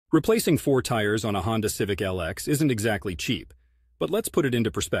Replacing 4 tires on a Honda Civic LX isn't exactly cheap, but let's put it into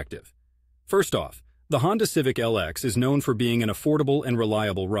perspective. First off, the Honda Civic LX is known for being an affordable and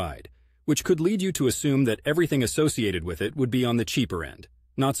reliable ride, which could lead you to assume that everything associated with it would be on the cheaper end.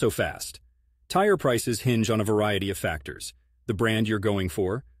 Not so fast. Tire prices hinge on a variety of factors: the brand you're going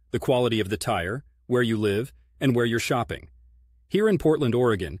for, the quality of the tire, where you live, and where you're shopping. Here in Portland,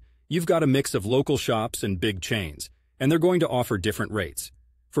 Oregon, you've got a mix of local shops and big chains, and they're going to offer different rates.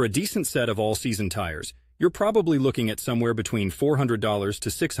 For a decent set of all-season tires, you're probably looking at somewhere between $400 to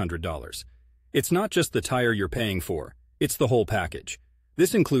 $600. It's not just the tire you're paying for, it's the whole package.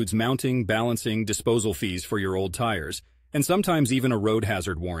 This includes mounting, balancing, disposal fees for your old tires, and sometimes even a road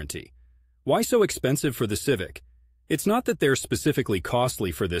hazard warranty. Why so expensive for the Civic? It's not that they're specifically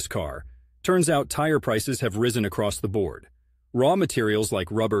costly for this car. Turns out tire prices have risen across the board. Raw materials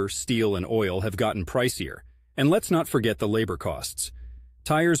like rubber, steel, and oil have gotten pricier, and let's not forget the labor costs.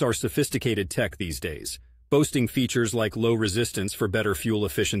 Tires are sophisticated tech these days, boasting features like low resistance for better fuel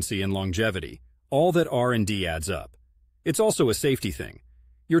efficiency and longevity. All that R&D adds up. It's also a safety thing.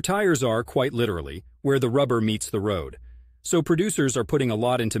 Your tires are, quite literally, where the rubber meets the road, so producers are putting a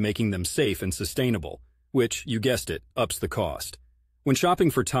lot into making them safe and sustainable, which, you guessed it, ups the cost. When shopping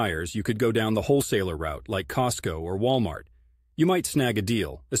for tires, you could go down the wholesaler route like Costco or Walmart. You might snag a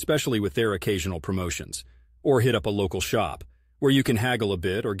deal, especially with their occasional promotions, or hit up a local shop, where you can haggle a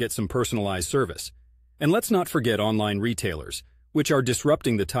bit or get some personalized service. And let's not forget online retailers, which are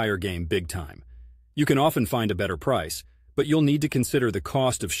disrupting the tire game big time. You can often find a better price, but you'll need to consider the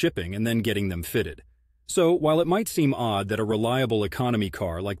cost of shipping and then getting them fitted. So, while it might seem odd that a reliable economy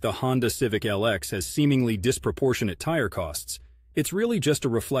car like the Honda Civic LX has seemingly disproportionate tire costs, it's really just a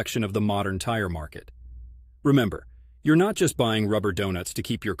reflection of the modern tire market. Remember, you're not just buying rubber donuts to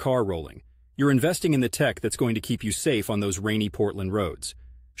keep your car rolling. You're investing in the tech that's going to keep you safe on those rainy Portland roads.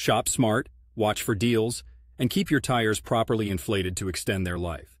 Shop smart, watch for deals, and keep your tires properly inflated to extend their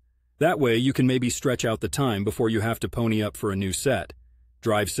life. That way, you can maybe stretch out the time before you have to pony up for a new set.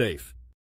 Drive safe.